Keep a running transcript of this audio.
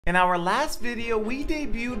In our last video, we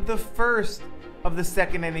debuted the first of the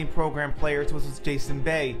second inning program players, which was Jason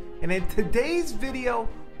Bay. And in today's video,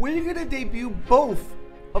 we're going to debut both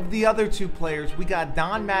of the other two players. We got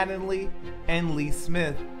Don Mattingly and Lee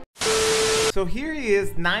Smith. So here he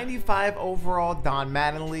is, 95 overall Don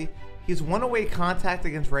Mattingly. He's one-away contact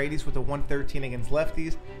against righties with a 113 against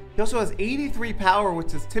lefties. He also has 83 power,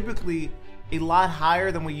 which is typically a lot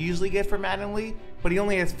higher than we usually get for Mattingly, but he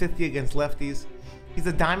only has 50 against lefties. He's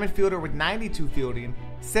a diamond fielder with 92 fielding,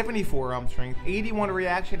 74 arm strength, 81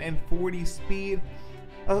 reaction, and 40 speed.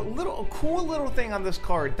 A cool little thing on this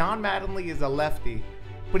card, Don Mattingly is a lefty,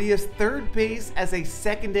 but he has third base as a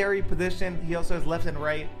secondary position. He also has left and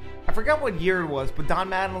right. I forgot what year it was, but Don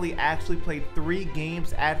Mattingly actually played 3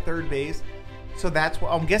 games at third base. So that's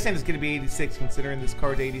what I'm guessing it's going to be 86, considering this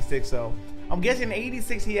card's 86. So I'm guessing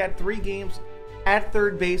 86 he had 3 games at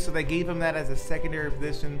third base, so they gave him that as a secondary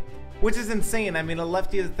position, which is insane. I mean, a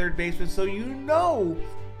lefty is a third baseman, so you know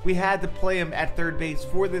we had to play him at third base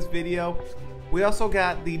for this video. We also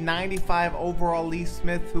got the 95 overall Lee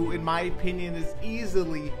Smith, who in my opinion is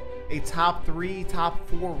easily a top 3, top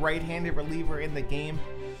 4 right-handed reliever in the game.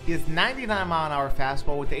 He has 99 mile an hour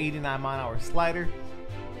fastball with the 89 mile an hour slider.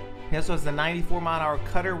 He also has the 94 mile an hour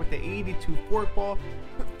cutter with the 82 forkball,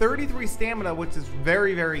 33 stamina, which is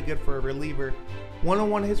very, very good for a reliever.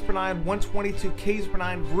 101 hits per 9, 122 Ks per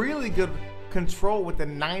 9, really good control with the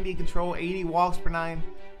 90 control, 80 walks per 9,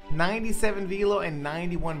 97 velo, and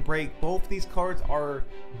 91 break. Both these cards are,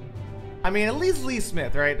 I mean, at least Lee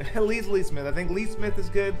Smith, right? At least Lee Smith. I think Lee Smith is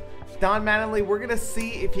good. Don Mattingly, we're going to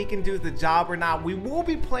see if he can do the job or not. We will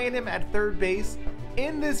be playing him at third base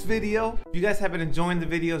in this video. If you guys have been enjoying the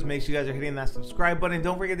videos, make sure you guys are hitting that subscribe button.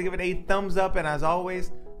 Don't forget to give it a thumbs up. And as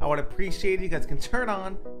always, I would appreciate it. You guys can turn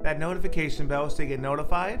on that notification bell so you get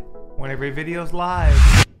notified whenever your video's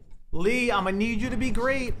live. Lee, I'm going to need you to be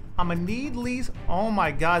great. I'm going to need Lee's. Oh my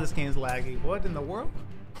God, this game's laggy. What in the world?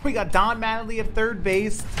 We got Don Mattingly at third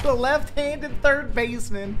base, the left-handed third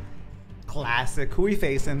baseman. Classic. Who are we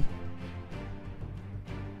facing?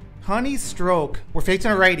 Honey Stroke. We're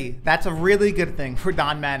facing a righty. That's a really good thing for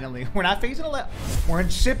Don Mattingly. We're not facing a left. We're in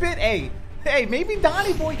ship it. Hey, maybe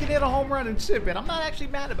Donnie Boy can hit a home run and ship it. I'm not actually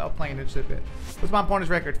mad about playing and ship it. What's my opponent's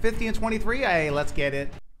record? 50 and 23? Hey, let's get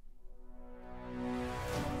it.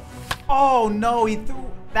 Oh no, he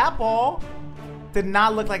threw that ball. Did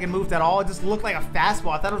not look like it moved at all. It just looked like a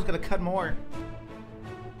fastball. I thought it was going to cut more.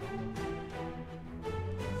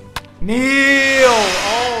 Neil!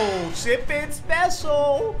 Oh, chip it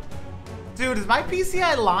special. Dude, is my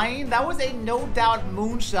PCI lying? That was a no doubt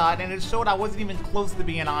moonshot, and it showed I wasn't even close to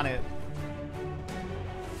being on it.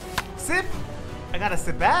 Sip. I got to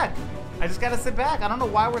sit back. I just got to sit back. I don't know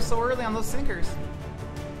why we're so early on those sinkers.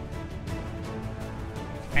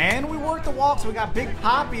 And we worked the walk, so we got Big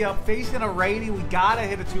Poppy up facing a righty. We gotta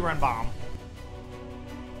hit a 2-run bomb.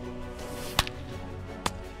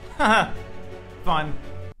 Fun.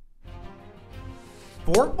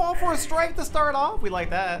 Forkball for a strike to start off? We like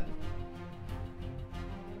that.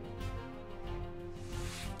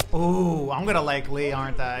 Ooh, I'm gonna like Lee,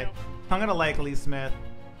 aren't I? I'm gonna like Lee Smith.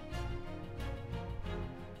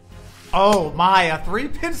 Oh my, a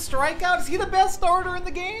 3-pitch strikeout? Is he the best starter in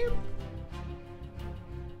the game?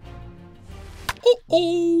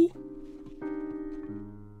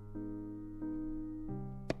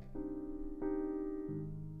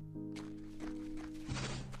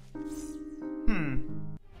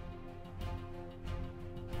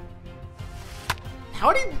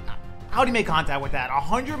 How'd he make contact with that?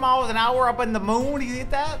 100 miles an hour up in the moon? He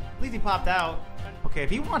hit that? At least he popped out. Okay, if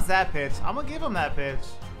he wants that pitch, I'm gonna give him that pitch.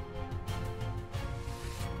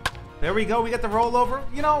 There we go. We got the rollover.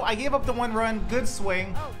 You know, I gave up the 1 run. Good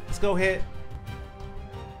swing. Let's go hit.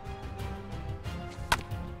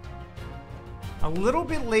 A little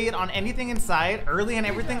bit late on anything inside, early on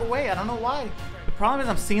everything away. I don't know why. The problem is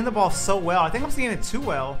I'm seeing the ball so well. I think I'm seeing it too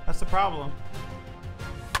well. That's the problem.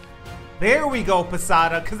 There we go,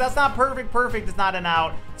 Posada, because that's not perfect. Perfect is not an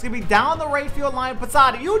out. It's going to be down the right field line.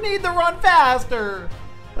 Posada, you need to run faster.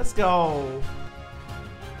 Let's go.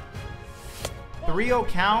 3-0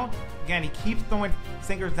 count. Again, he keeps throwing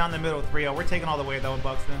sinkers down the middle. 3-0. We're taking all the way, though, in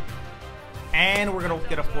Buxton. And we're going to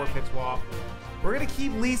get a 4-pitch walk. We're going to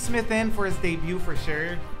keep Lee Smith in for his debut for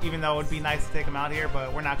sure, even though it would be nice to take him out here,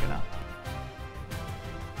 but we're not going to.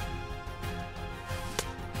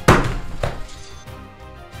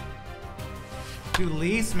 Dude,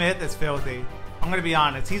 Lee Smith is filthy. I'm going to be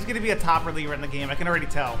honest. He's going to be a top reliever in the game. I can already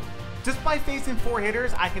tell. Just by facing 4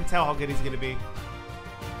 hitters, I can tell how good he's going to be.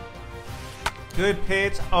 Good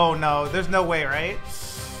pitch. Oh, no. There's no way, right?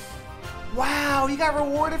 Wow, he got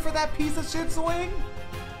rewarded for that piece of shit swing?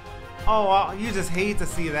 Oh, well, you just hate to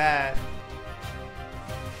see that.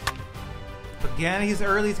 Again, he's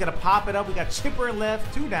early. He's going to pop it up. We got Chipper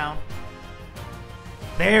left. 2 down.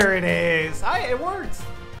 There it is. It works.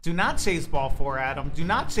 Do not chase ball 4, Adam. Do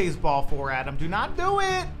not chase ball 4, Adam. Do not do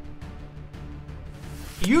it.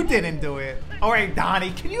 You didn't do it. All right,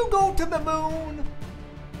 Donnie, can you go to the moon?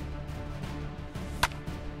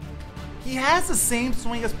 He has the same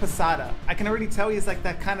swing as Posada. I can already tell he's like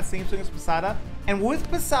that kind of same swing as Posada. And with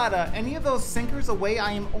Posada, any of those sinkers away,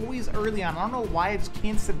 I am always early on. I don't know why I just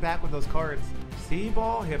can't sit back with those cards. See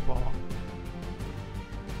ball, hit ball.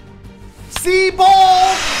 See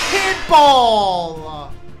ball, hit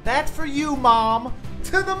ball. That's for you, Mom.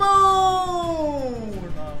 To the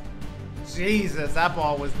moon. Jesus, that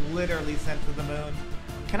ball was literally sent to the moon.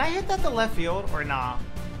 Can I hit that to left field or nah?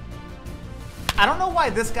 I don't know why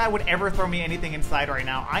this guy would ever throw me anything inside right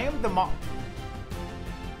now. I am the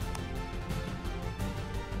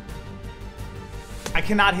I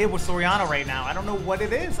cannot hit with Soriano right now. I don't know what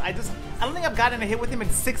it is. I don't think I've gotten a hit with him in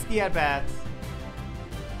 60 at-bats.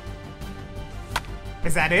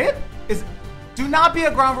 Is that it? Do not be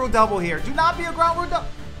a ground rule double here. Do not be a ground rule double.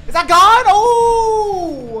 Is that gone?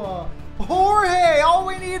 Oh! Jorge, all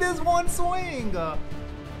we need is one swing.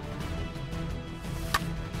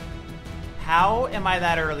 How am I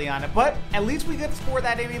that early on it? But at least we could score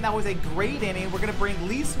that inning. That was a great inning. We're going to bring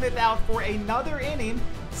Lee Smith out for another inning.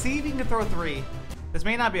 See if he can throw 3. This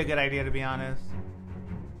may not be a good idea, to be honest.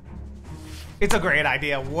 It's a great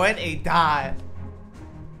idea. What a dot.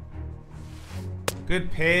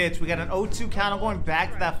 Good pitch. We got an 0-2 count. I'm going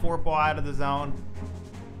back to that 4 ball out of the zone.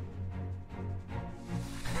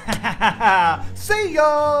 See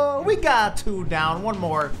ya! We got 2 down. 1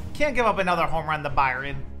 more. Can't give up another home run to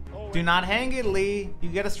Byron. Do not hang it, Lee. You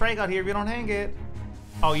get a strikeout here if you don't hang it.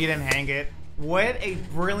 Oh, you didn't hang it. What a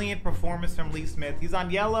brilliant performance from Lee Smith. He's on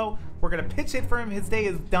yellow. We're going to pitch it for him. His day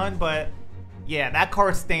is done, but yeah, that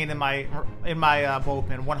card's staying in my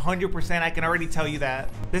bullpen. 100%. I can already tell you that.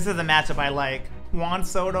 This is a matchup I like. Juan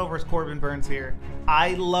Soto versus Corbin Burns here.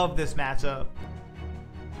 I love this matchup.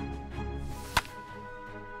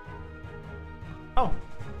 Oh,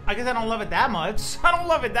 I guess I don't love it that much. I don't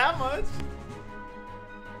love it that much.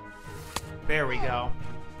 There we go.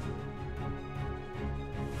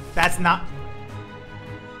 That's not...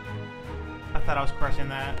 I thought I was crushing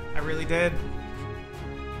that. I really did.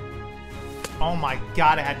 Oh my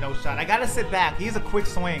God, I had no shot. I gotta sit back. He has a quick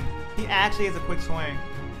swing. He actually has a quick swing.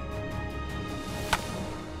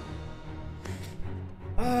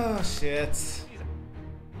 Oh, shit.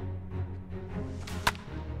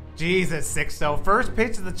 Jesus, 6-0. First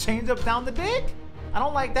pitch of the changeup down the dick? I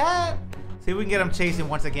don't like that. See if we can get him chasing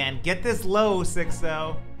once again. Get this low,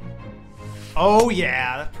 6-0. Oh,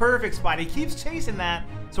 yeah. That's perfect spot. He keeps chasing that.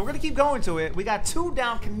 So we're going to keep going to it. We got 2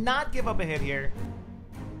 down. Cannot give up a hit here.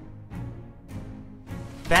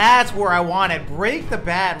 That's where I want it. Break the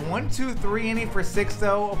bat. 1, 2, 3 inning for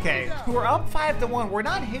 6-0. Okay. We're up 5-1. We're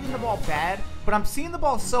not hitting the ball bad, but I'm seeing the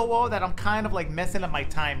ball so low that I'm kind of like messing up my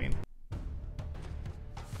timing.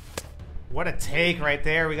 What a take right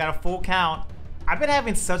there. We got a full count. I've been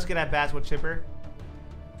having such good at-bats with Chipper.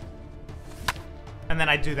 And then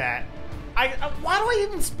I do that. Why do I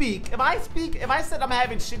even speak? If I said I'm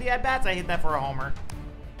having shitty at-bats, I hit that for a homer.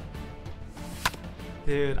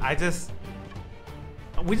 Dude,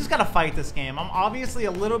 we just gotta fight this game. I'm obviously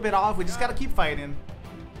a little bit off. We just gotta keep fighting.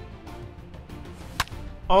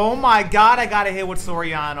 Oh my God, I gotta hit with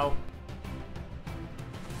Soriano.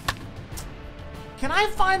 Can I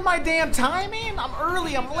find my damn timing? I'm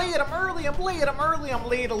early, I'm late, I'm early, I'm late, I'm early, I'm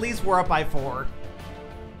late. At least we're up by 4.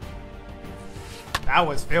 That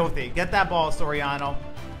was filthy. Get that ball, Soriano.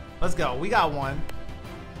 Let's go. We got 1.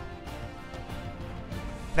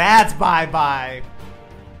 That's bye-bye.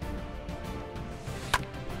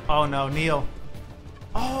 Oh no, Neil.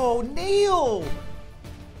 Oh, Neil!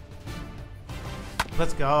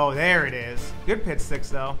 Let's go. There it is. Good pitch 6,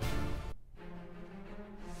 though.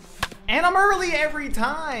 And I'm early every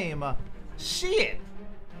time. Shit.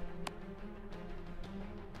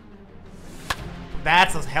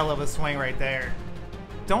 That's a hell of a swing right there.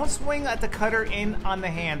 Don't swing at the cutter in on the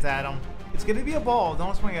hands, Adam. It's going to be a ball.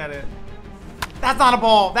 Don't swing at it. That's not a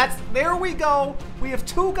ball. There we go. We have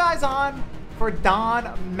 2 guys on for Don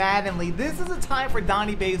Mattingly. This is a time for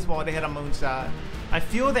Donnie Baseball to hit a moonshot. I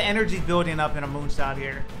feel the energy building up in a moonshot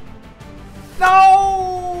here.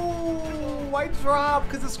 No! I dropped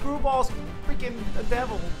because the screwball's freaking the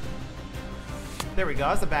devil. There we go.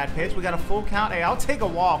 That's a bad pitch. We got a full count. Hey, I'll take a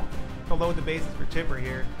walk to load the bases for Chipper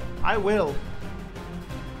here. I will.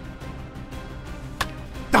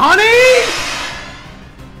 Donnie!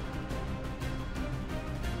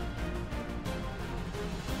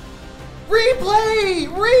 Replay!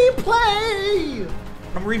 Replay!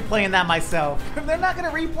 I'm replaying that myself. If they're not gonna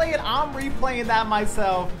replay it, I'm replaying that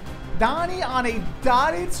myself. Donnie on a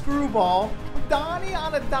dotted screwball. Donnie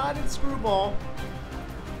on a dotted screwball.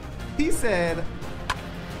 He said,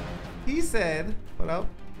 what up?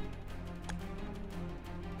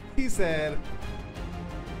 He said,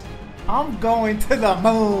 I'm going to the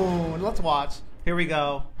moon. Let's watch. Here we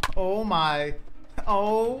go. Oh my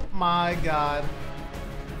God.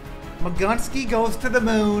 Magunski goes to the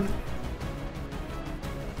moon.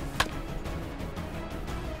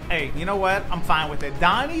 Hey, you know what? I'm fine with it.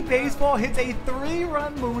 Donnie Baseball hits a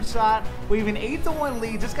 3-run moonshot. We have an 8-1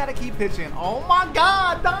 lead. Just gotta keep pitching. Oh my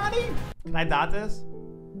God, Donnie! Can I dot this?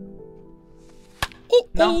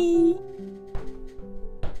 No.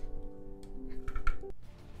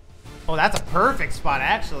 Oh, that's a perfect spot,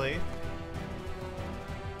 actually.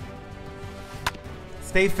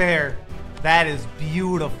 Stay fair. That is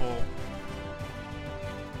beautiful.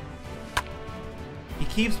 He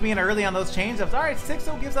keeps me in early on those changeups. All right,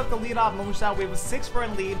 6-0 gives up the leadoff moonshot. We have a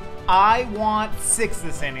 6-run lead. I want 6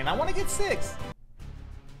 this inning. I want to get 6.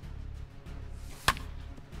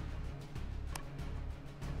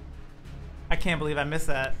 I can't believe I missed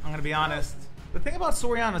that. I'm going to be honest. The thing about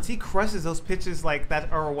Soriano is he crushes those pitches like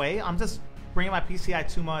that are away. I'm just bringing my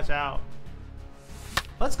PCI too much out.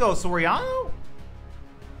 Let's go, Soriano.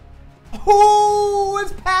 Oh,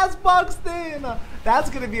 it's past Buxton. That's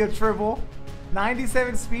going to be a triple.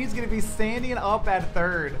 97 speed's going to be standing up at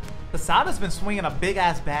third. Posada's been swinging a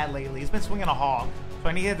big-ass bat lately. He's been swinging a hog. So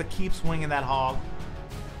I need him to keep swinging that hog.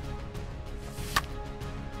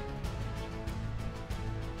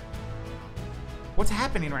 What's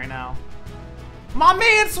happening right now? My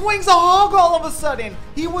man swings a hog all of a sudden.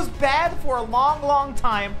 He was bad for a long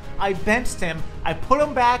time. I benched him. I put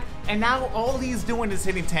him back. And now all he's doing is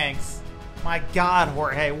hitting tanks. My God,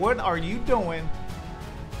 Jorge, what are you doing?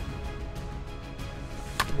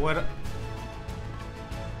 What?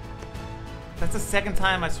 That's the second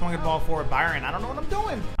time I swung a ball forward Byron. I don't know what I'm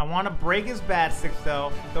doing. I want to break his bat stick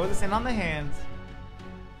though. Throw this in on the hands.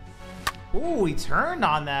 Ooh, he turned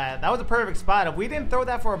on that. That was a perfect spot. If we didn't throw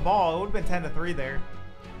that for a ball, it would have been 10-3 there.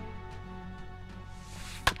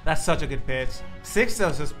 That's such a good pitch. 6-0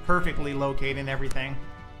 is just perfectly locating everything.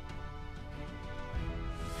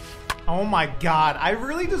 Oh my God. I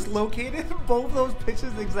really just located both those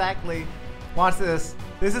pitches exactly. Watch this.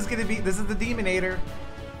 This is the Demonator.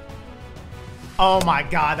 Oh my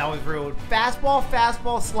God, that was rude. Fastball,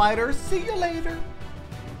 fastball, slider. See you later.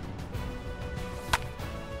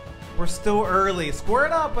 We're still early.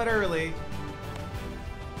 Squared up, but early.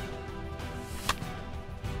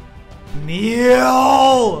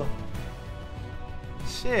 Neil!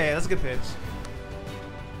 Shit, that's a good pitch.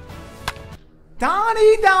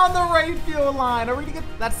 Donnie down the right field line. Are we gonna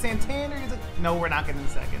get that Santander? No, we're not getting the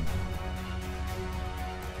second.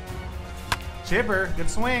 Chipper, good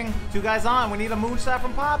swing. 2 guys on. We need a moonshot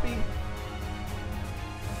from Poppy.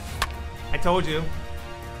 I told you.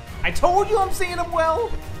 I told you I'm seeing him well.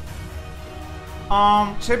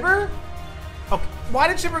 Chipper? Okay. Why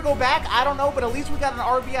did Chipper go back? I don't know, but at least we got an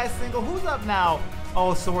RBI single. Who's up now?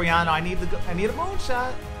 Oh, Soriano. I need a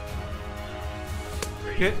moonshot.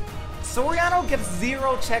 Good. Soriano gets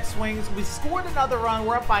 0 check swings. We scored another run.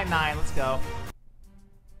 We're up by 9. Let's go.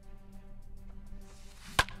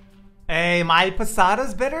 Hey, my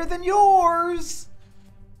Posada's better than yours.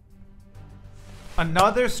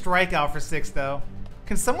 Another strikeout for 6 though.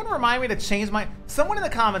 Can someone remind me to change my... Someone in the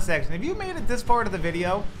comment section, if you made it this far to the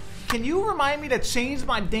video, can you remind me to change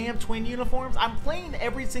my damn twin uniforms? I'm playing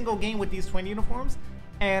every single game with these twin uniforms,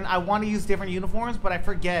 and I want to use different uniforms, but I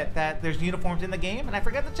forget that there's uniforms in the game, and I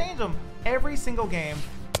forget to change them every single game.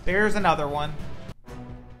 There's another one.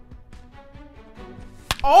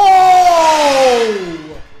 Oh!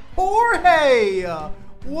 Jorge!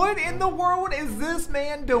 What in the world is this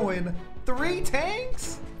man doing? 3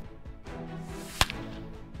 tanks?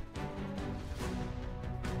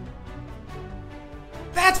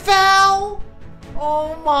 That's foul!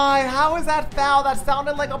 Oh my, how is that foul? That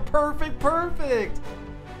sounded like a perfect.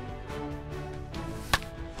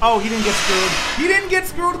 Oh, he didn't get screwed. He didn't get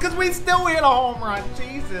screwed because we still hit a home run.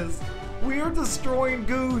 Jesus. We're destroying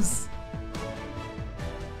Goose.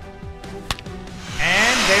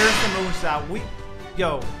 And there's the moonshot.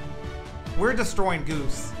 We're destroying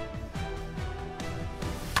Goose.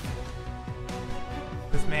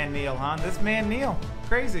 This man Neil, huh? This man Neil.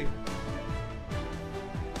 Crazy.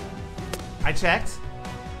 I checked.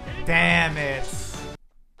 Damn it.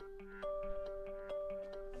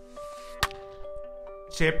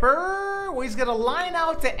 Chipper. Well, he's gonna line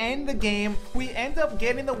out to end the game. We end up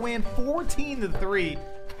getting the win 14-3.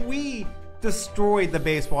 we destroyed the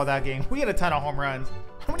baseball that game. We had a ton of home runs.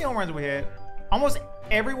 How many home runs did we hit? Almost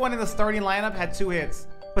everyone in the starting lineup had 2 hits,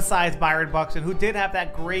 besides Byron Buxton, who did have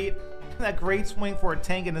that great swing for a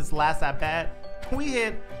tank in his last at bat. We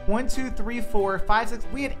hit 1, 2, 3, 4, 5, 6.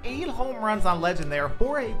 We had 8 home runs on legend there.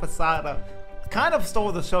 Jorge Posada kind of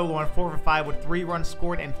stole the show, going 4 for 5 with 3 runs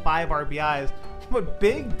scored and 5 RBIs. But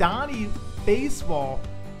Big Donnie Baseball,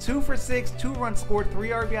 2 for 6, 2 runs scored, 3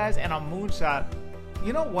 RBIs, and a moonshot.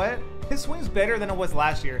 You know what? His swing's better than it was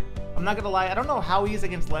last year. I'm not gonna lie. I don't know how he is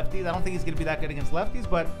against lefties. I don't think he's gonna be that good against lefties,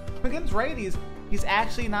 but against righties, he's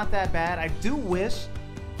actually not that bad. I do wish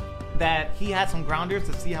that he had some grounders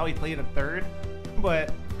to see how he played at third,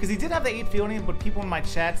 but because he did have the 8 fielding, but people in my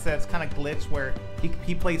chat said it's kind of glitched where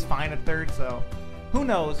he plays fine at third, so who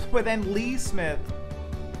knows. But then Lee Smith,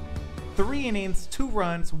 3 innings, 2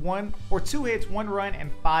 runs, 2 hits, 1 run,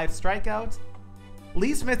 and 5 strikeouts.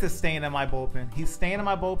 Lee Smith is staying in my bullpen. He's staying in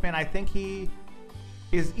my bullpen. I think he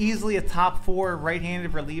is easily a top 4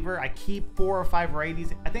 right-handed reliever. I keep 4 or 5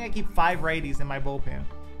 righties. I think I keep 5 righties in my bullpen.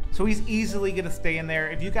 So he's easily going to stay in there.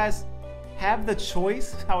 If you guys have the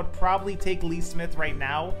choice, I would probably take Lee Smith right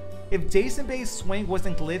now. If Jason Bay's swing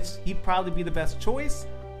wasn't glitched, he'd probably be the best choice.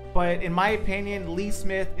 But in my opinion, Lee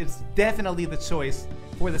Smith is definitely the choice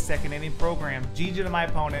for the second inning program. GG to my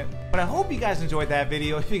opponent. But I hope you guys enjoyed that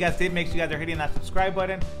video. If you guys did, make sure you guys are hitting that subscribe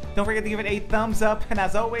button. Don't forget to give it a thumbs up. And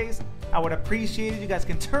as always, I would appreciate it. You guys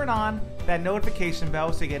can turn on that notification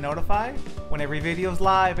bell so you get notified when every video is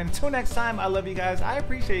live. Until next time, I love you guys. I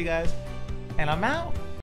appreciate you guys. And I'm out.